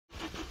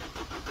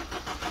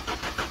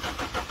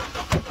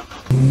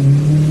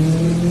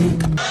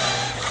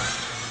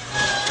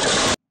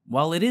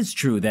While it is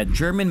true that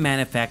German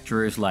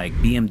manufacturers like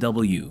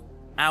BMW,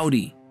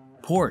 Audi,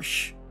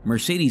 Porsche,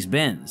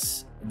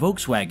 Mercedes-Benz,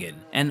 Volkswagen,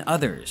 and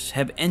others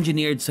have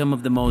engineered some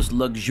of the most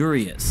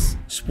luxurious,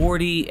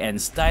 sporty,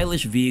 and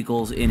stylish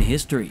vehicles in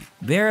history,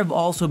 there have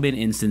also been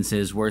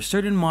instances where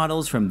certain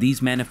models from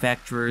these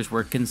manufacturers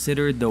were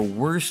considered the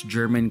worst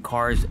German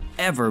cars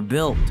ever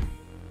built.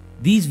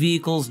 These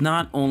vehicles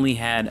not only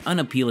had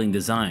unappealing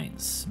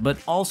designs, but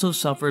also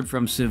suffered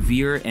from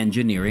severe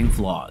engineering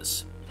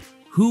flaws.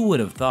 Who would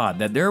have thought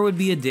that there would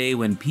be a day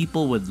when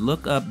people would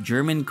look up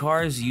German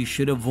cars you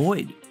should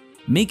avoid?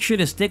 Make sure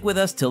to stick with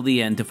us till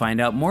the end to find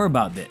out more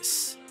about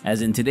this,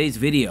 as in today's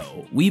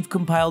video, we've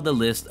compiled a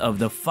list of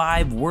the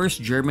 5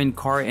 worst German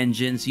car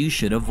engines you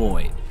should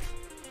avoid.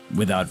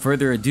 Without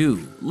further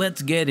ado,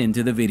 let's get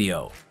into the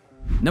video.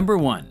 Number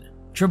 1.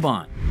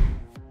 Trabant.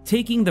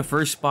 Taking the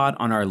first spot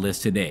on our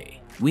list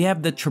today, we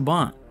have the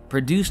Trabant,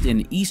 produced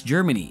in East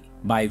Germany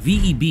by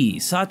VEB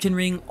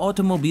Sachsenring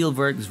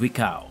Automobilwerk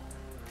Zwickau.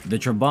 The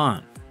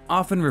Trabant,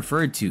 often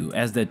referred to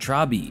as the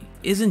Trabi,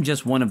 isn't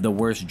just one of the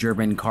worst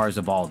German cars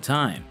of all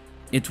time,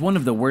 it's one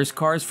of the worst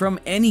cars from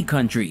any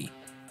country.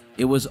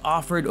 It was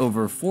offered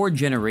over 4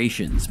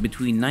 generations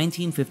between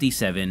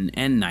 1957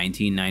 and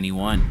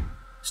 1991,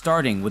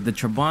 starting with the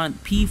Trabant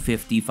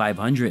P50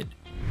 500,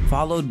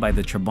 followed by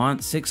the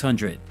Trabant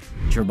 600,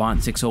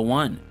 Trabant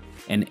 601,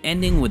 and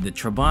ending with the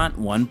Trabant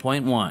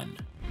 1.1.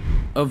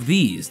 Of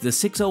these, the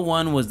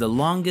 601 was the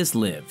longest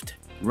lived,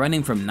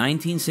 running from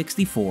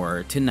 1964 to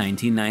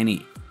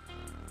 1990.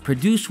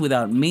 Produced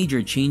without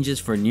major changes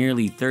for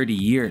nearly 30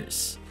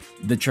 years,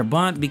 the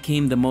Trabant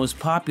became the most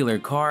popular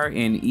car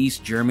in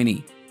East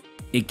Germany.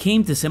 It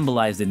came to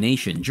symbolize the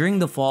nation during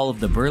the fall of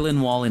the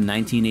Berlin Wall in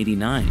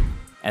 1989,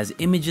 as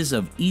images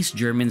of East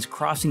Germans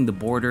crossing the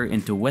border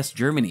into West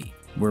Germany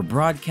were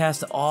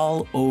broadcast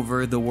all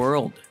over the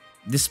world.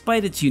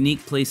 Despite its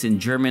unique place in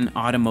German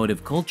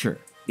automotive culture,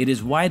 it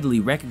is widely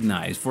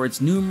recognized for its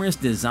numerous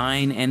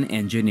design and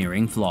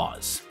engineering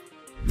flaws.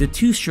 The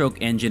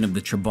 2-stroke engine of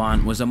the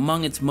Trabant was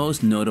among its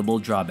most notable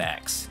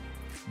drawbacks.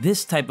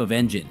 This type of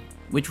engine,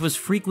 which was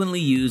frequently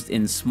used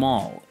in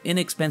small,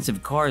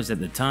 inexpensive cars at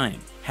the time,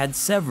 had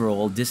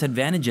several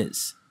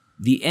disadvantages.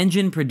 The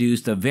engine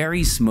produced a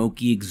very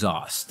smoky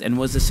exhaust and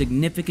was a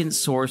significant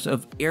source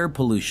of air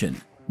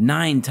pollution,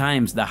 9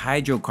 times the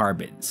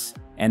hydrocarbons,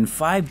 and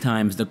 5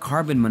 times the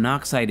carbon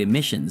monoxide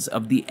emissions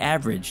of the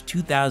average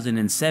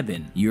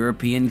 2007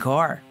 European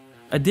car.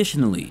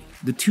 Additionally,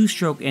 the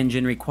 2-stroke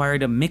engine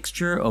required a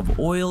mixture of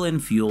oil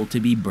and fuel to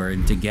be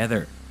burned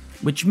together,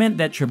 which meant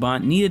that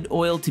Trabant needed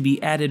oil to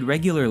be added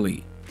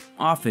regularly,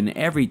 often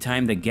every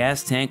time the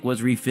gas tank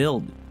was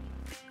refilled.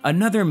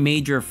 Another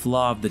major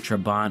flaw of the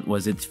Trabant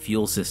was its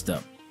fuel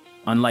system.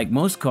 Unlike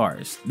most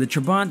cars, the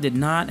Trabant did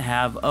not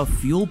have a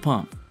fuel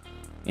pump.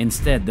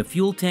 Instead, the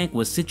fuel tank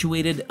was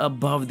situated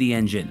above the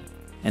engine,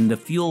 and the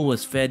fuel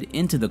was fed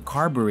into the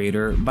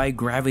carburetor by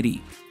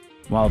gravity.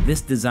 While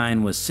this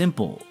design was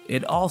simple,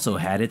 it also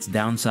had its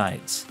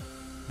downsides.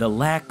 The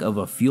lack of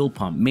a fuel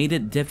pump made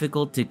it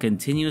difficult to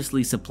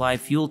continuously supply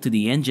fuel to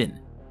the engine,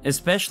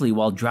 especially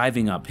while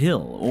driving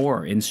uphill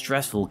or in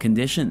stressful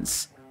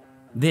conditions.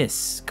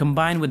 This,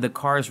 combined with the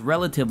car's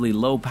relatively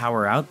low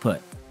power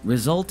output,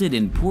 resulted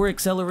in poor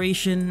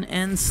acceleration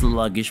and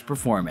sluggish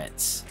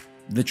performance.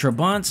 The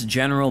Trabant's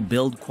general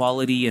build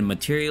quality and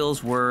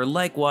materials were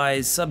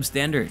likewise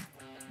substandard.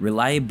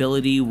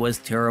 Reliability was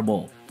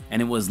terrible, and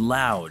it was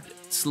loud,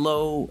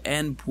 slow,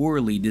 and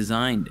poorly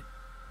designed.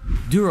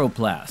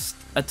 Duroplast,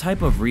 a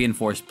type of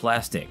reinforced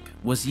plastic,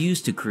 was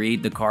used to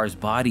create the car's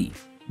body.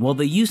 While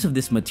the use of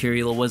this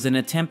material was an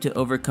attempt to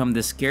overcome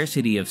the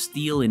scarcity of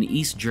steel in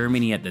East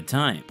Germany at the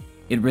time,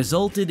 it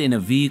resulted in a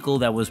vehicle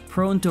that was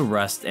prone to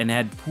rust and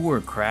had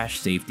poor crash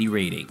safety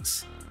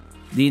ratings.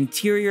 The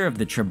interior of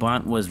the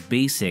Trabant was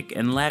basic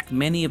and lacked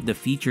many of the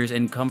features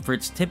and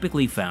comforts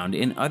typically found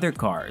in other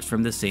cars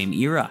from the same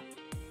era.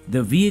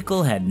 The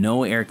vehicle had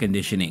no air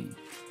conditioning,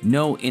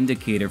 no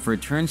indicator for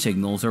turn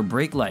signals or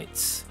brake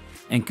lights,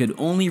 and could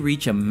only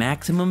reach a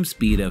maximum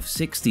speed of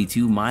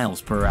 62 miles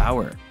per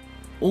hour.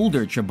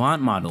 Older Trabant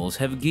models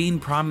have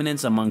gained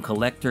prominence among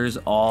collectors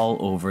all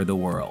over the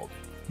world,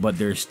 but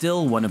they're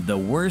still one of the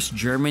worst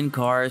German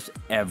cars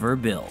ever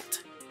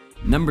built.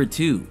 Number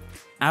 2.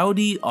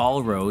 Audi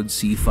Allroad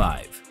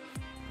C5.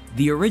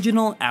 The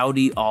original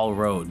Audi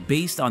Allroad,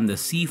 based on the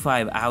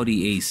C5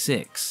 Audi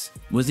A6,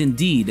 was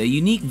indeed a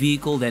unique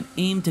vehicle that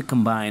aimed to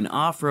combine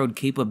off-road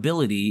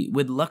capability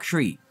with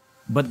luxury.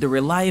 But the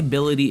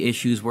reliability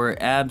issues were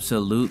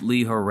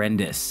absolutely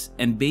horrendous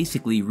and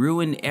basically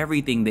ruined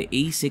everything the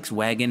A6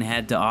 wagon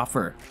had to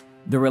offer.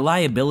 The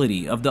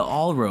reliability of the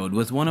Allroad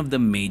was one of the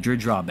major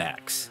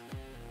drawbacks.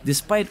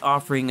 Despite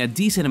offering a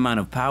decent amount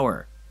of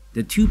power,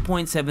 the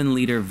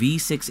 2.7-liter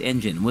V6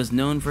 engine was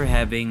known for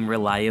having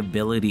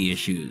reliability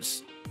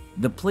issues.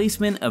 The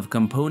placement of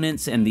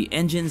components and the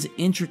engine's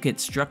intricate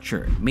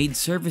structure made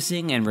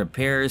servicing and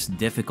repairs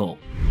difficult.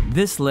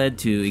 This led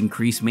to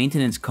increased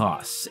maintenance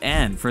costs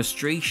and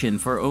frustration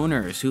for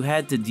owners who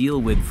had to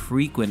deal with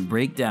frequent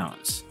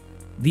breakdowns.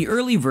 The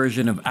early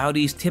version of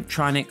Audi's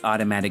Tiptronic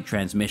automatic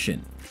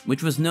transmission,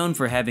 which was known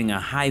for having a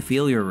high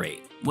failure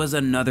rate, was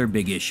another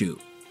big issue.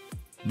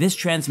 This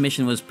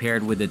transmission was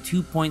paired with a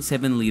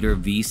 2.7-liter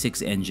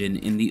V6 engine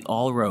in the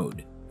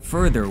all-road,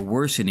 further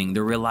worsening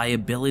the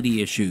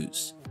reliability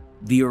issues.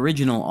 The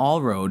original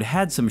all-road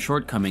had some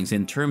shortcomings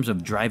in terms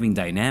of driving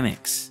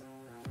dynamics.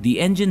 The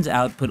engine's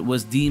output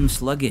was deemed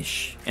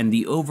sluggish, and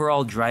the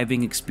overall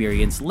driving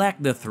experience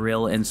lacked the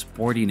thrill and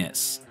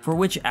sportiness for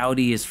which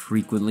Audi is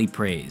frequently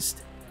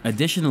praised.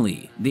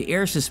 Additionally, the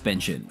air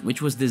suspension,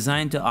 which was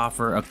designed to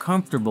offer a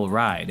comfortable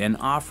ride and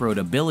off-road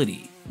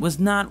ability, was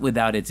not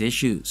without its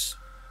issues.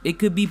 It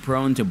could be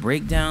prone to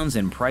breakdowns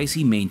and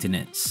pricey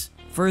maintenance,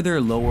 further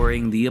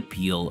lowering the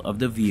appeal of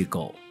the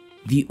vehicle.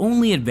 The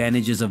only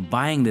advantages of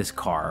buying this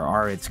car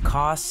are its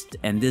cost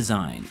and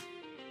design.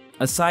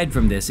 Aside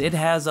from this, it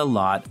has a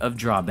lot of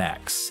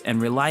drawbacks and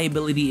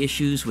reliability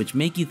issues which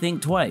make you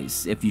think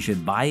twice if you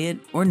should buy it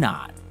or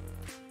not.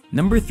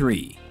 Number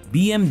 3.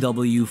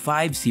 BMW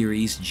 5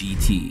 Series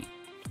GT.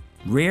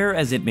 Rare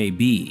as it may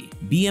be,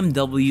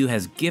 BMW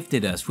has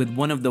gifted us with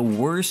one of the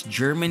worst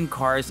German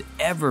cars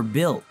ever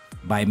built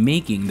by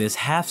making this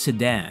half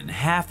sedan,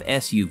 half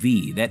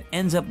SUV that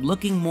ends up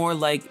looking more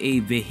like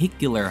a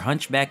vehicular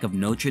Hunchback of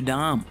Notre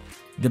Dame.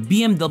 The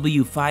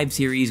BMW 5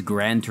 Series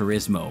Gran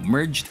Turismo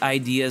merged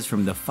ideas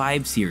from the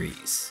 5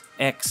 Series,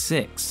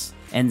 X6,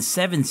 and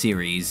 7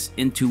 Series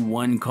into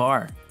one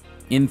car.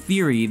 In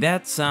theory,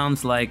 that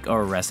sounds like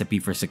a recipe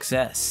for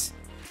success,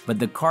 but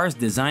the car's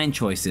design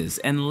choices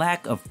and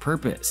lack of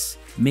purpose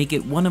make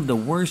it one of the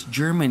worst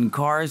German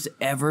cars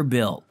ever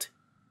built.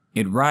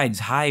 It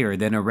rides higher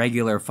than a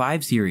regular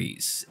 5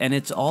 Series, and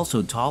it's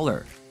also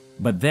taller.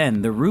 But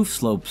then the roof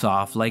slopes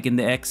off like in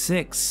the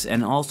X6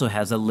 and also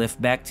has a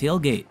lift-back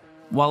tailgate.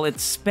 While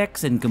its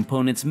specs and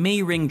components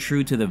may ring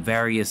true to the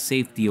various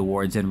safety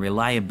awards and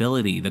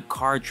reliability the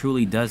car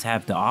truly does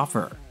have to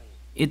offer,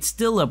 it's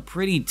still a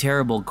pretty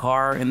terrible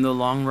car in the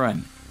long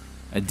run.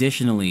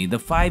 Additionally, the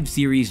 5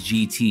 Series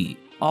GT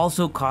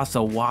also costs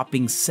a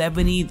whopping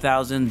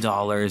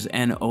 $70,000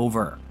 and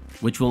over,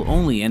 which will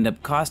only end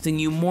up costing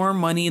you more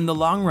money in the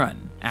long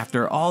run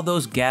after all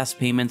those gas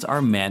payments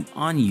are met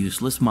on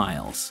useless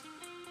miles.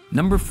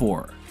 Number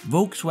 4.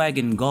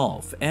 Volkswagen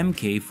Golf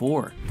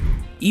MK4.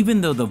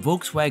 Even though the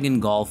Volkswagen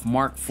Golf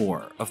Mark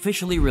IV,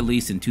 officially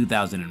released in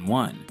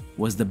 2001,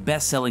 was the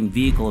best-selling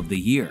vehicle of the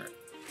year,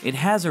 it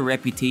has a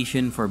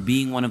reputation for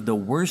being one of the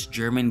worst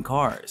German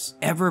cars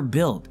ever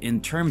built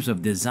in terms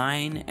of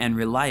design and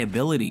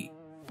reliability,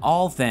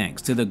 all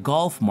thanks to the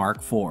Golf Mark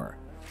IV.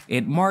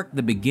 It marked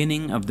the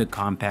beginning of the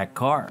compact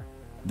car,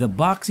 the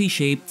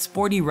boxy-shaped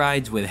sporty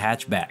rides with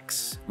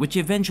hatchbacks, which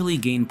eventually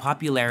gained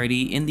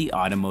popularity in the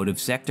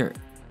automotive sector.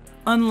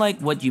 Unlike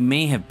what you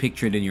may have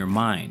pictured in your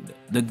mind,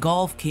 the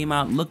Golf came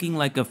out looking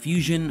like a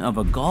fusion of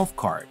a golf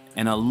cart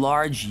and a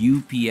large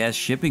UPS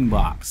shipping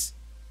box.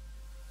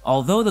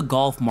 Although the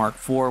Golf Mark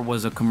IV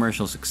was a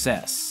commercial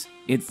success,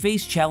 it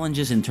faced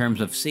challenges in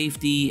terms of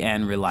safety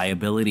and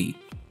reliability.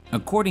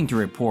 According to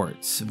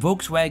reports,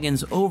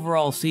 Volkswagen's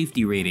overall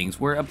safety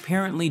ratings were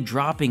apparently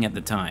dropping at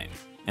the time,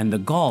 and the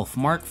Golf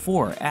Mark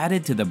IV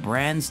added to the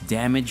brand's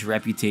damaged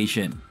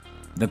reputation.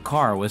 The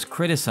car was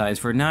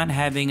criticized for not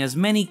having as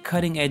many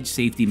cutting-edge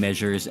safety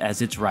measures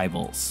as its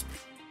rivals.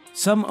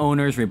 Some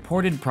owners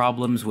reported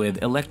problems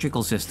with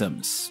electrical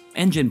systems,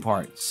 engine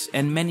parts,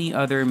 and many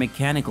other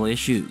mechanical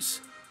issues.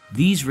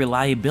 These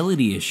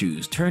reliability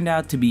issues turned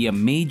out to be a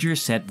major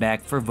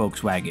setback for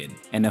Volkswagen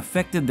and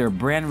affected their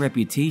brand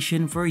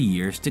reputation for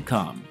years to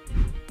come.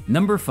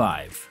 Number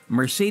 5.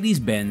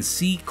 Mercedes-Benz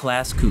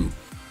C-Class Coupe.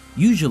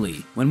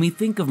 Usually, when we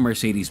think of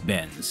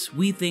Mercedes-Benz,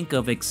 we think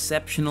of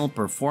exceptional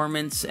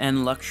performance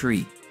and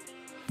luxury.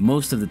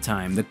 Most of the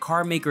time, the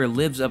car maker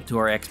lives up to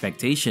our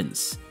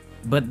expectations.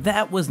 But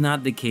that was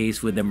not the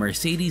case with the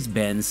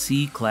Mercedes-Benz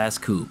C-Class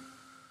Coupe.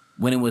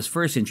 When it was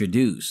first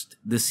introduced,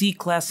 the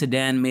C-Class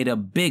sedan made a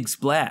big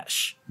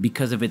splash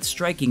because of its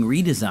striking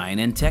redesign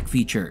and tech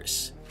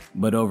features.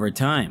 But over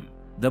time,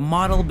 the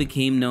model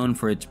became known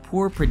for its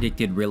poor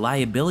predicted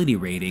reliability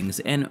ratings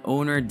and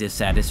owner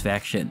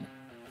dissatisfaction.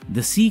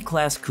 The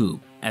C-Class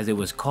Coupe, as it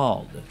was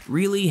called,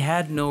 really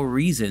had no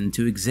reason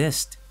to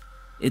exist.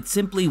 It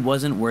simply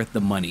wasn't worth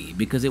the money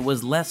because it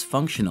was less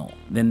functional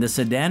than the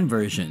sedan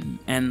version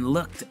and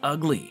looked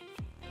ugly.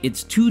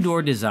 Its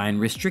two-door design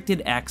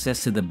restricted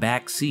access to the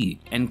back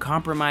seat and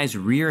compromised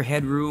rear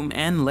headroom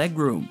and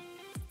legroom.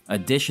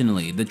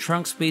 Additionally, the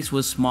trunk space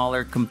was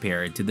smaller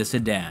compared to the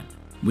sedan,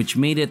 which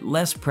made it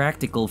less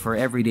practical for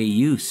everyday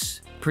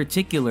use,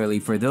 particularly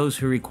for those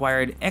who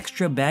required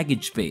extra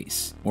baggage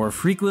space or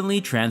frequently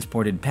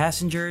transported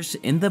passengers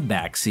in the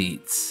back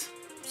seats.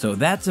 So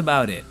that's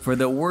about it for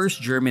the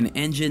worst German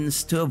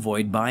engines to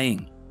avoid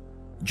buying.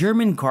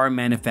 German car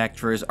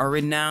manufacturers are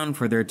renowned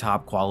for their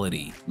top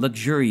quality,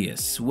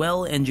 luxurious,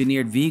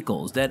 well-engineered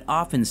vehicles that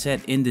often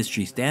set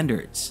industry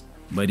standards.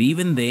 But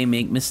even they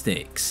make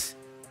mistakes.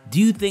 Do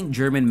you think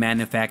German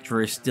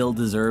manufacturers still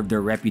deserve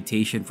their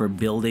reputation for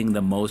building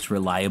the most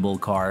reliable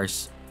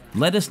cars?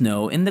 Let us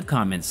know in the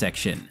comment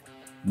section.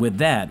 With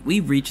that,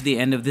 we've reached the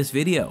end of this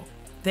video.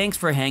 Thanks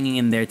for hanging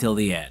in there till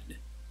the end.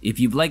 If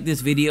you've liked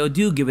this video,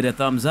 do give it a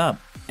thumbs up.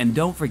 And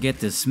don't forget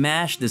to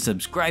smash the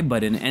subscribe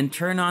button and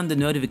turn on the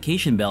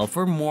notification bell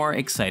for more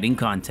exciting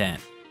content.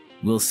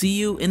 We'll see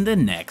you in the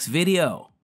next video.